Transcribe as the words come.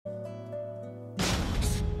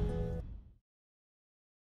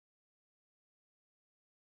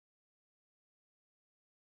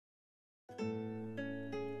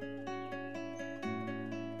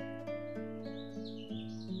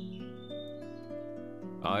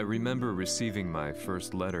I remember receiving my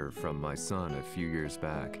first letter from my son a few years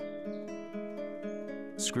back.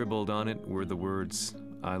 Scribbled on it were the words,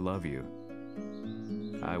 "I love you."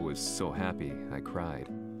 I was so happy I cried.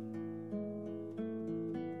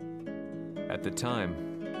 At the time,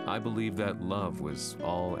 I believed that love was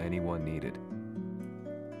all anyone needed.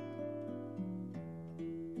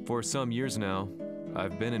 For some years now,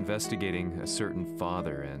 I've been investigating a certain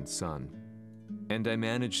father and son, and I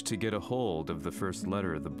managed to get a hold of the first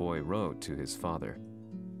letter the boy wrote to his father.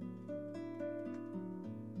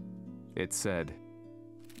 It said,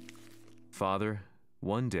 "Father,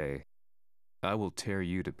 one day, I will tear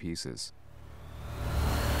you to pieces."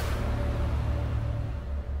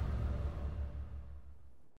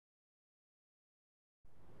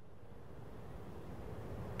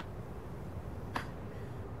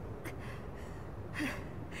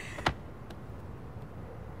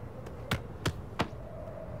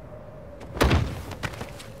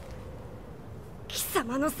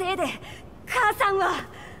 Kisamaのせいで母さんは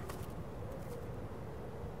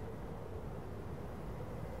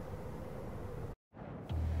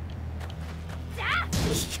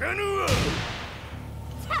聞かぬわ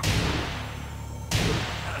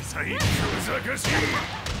浅い小賢しい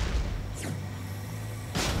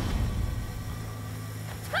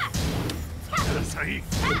浅い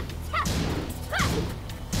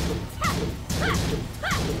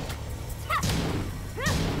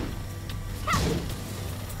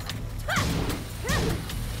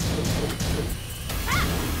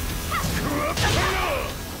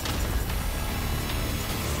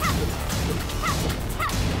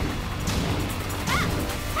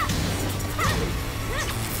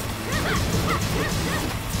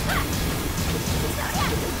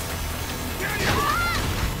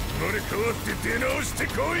生まれ変わって出直して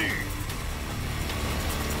こい。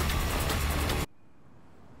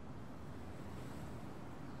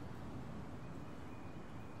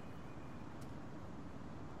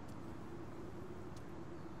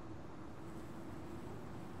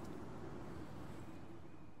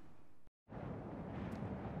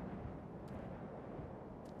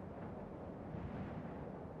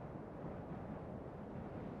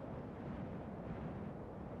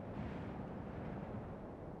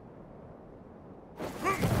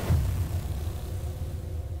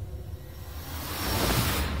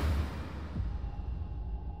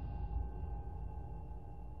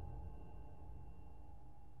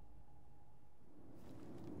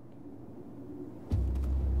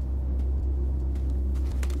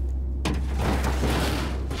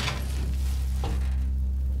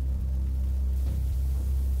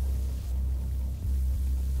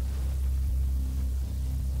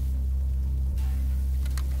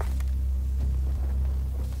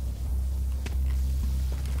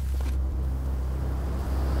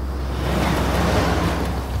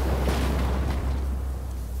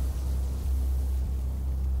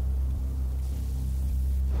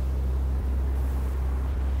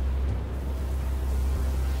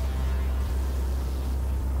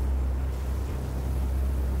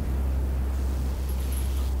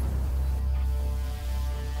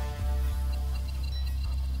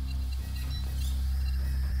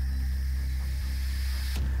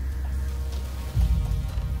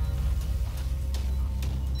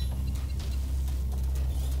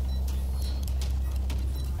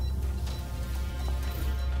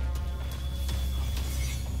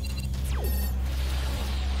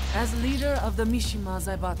As leader of the Mishima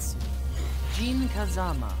Zaibatsu, Jin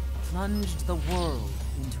Kazama plunged the world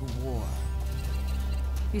into war.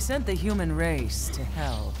 He sent the human race to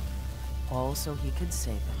hell, all so he could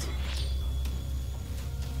save it.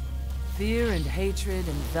 Fear and hatred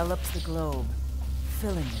enveloped the globe,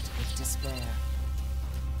 filling it with despair.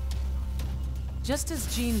 Just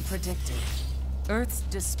as Jin predicted, Earth's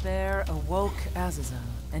despair awoke Azazel,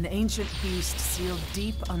 an ancient beast sealed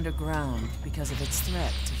deep underground because of its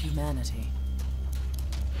threat to humanity.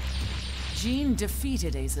 Jin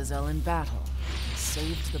defeated Azazel in battle and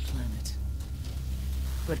saved the planet.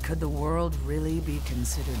 But could the world really be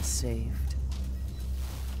considered saved?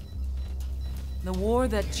 The war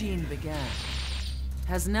that Jin began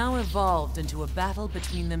has now evolved into a battle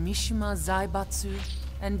between the Mishima Zaibatsu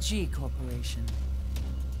and G Corporation.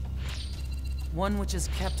 One which has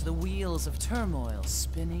kept the wheels of turmoil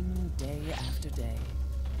spinning day after day.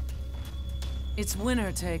 It's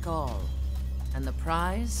winner take all, and the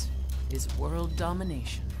prize is world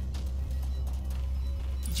domination.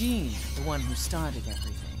 Jin, the one who started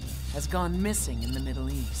everything, has gone missing in the Middle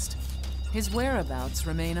East. His whereabouts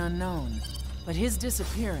remain unknown, but his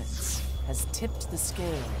disappearance has tipped the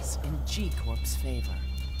scales in G Corp's favor.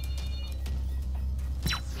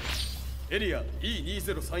 エリア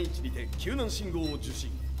E2031 にて救難信号を受信。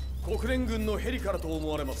国連軍のヘリからと思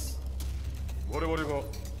われます。我々が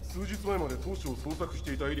数日前まで当初を捜索し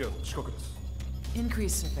ていたエリアの近くです。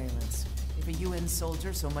Increase surveillance. If a UN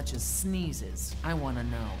soldier so much as sneezes, I want to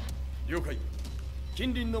know. 了解。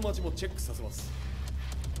近隣の町もチェックさせます。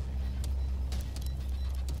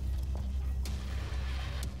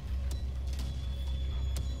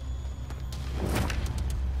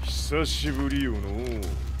久しぶりよの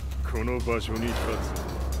この場所に立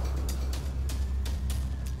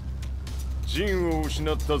つ。陣を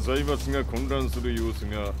失った財閥が混乱する様子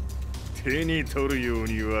が手に取るよう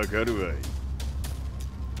にわかるわい。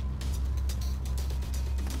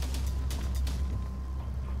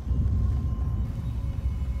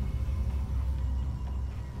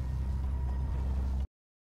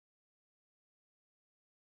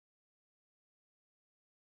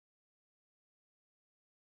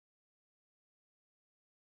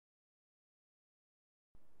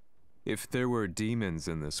If there were demons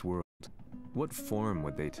in this world, what form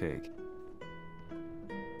would they take?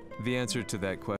 The answer to that question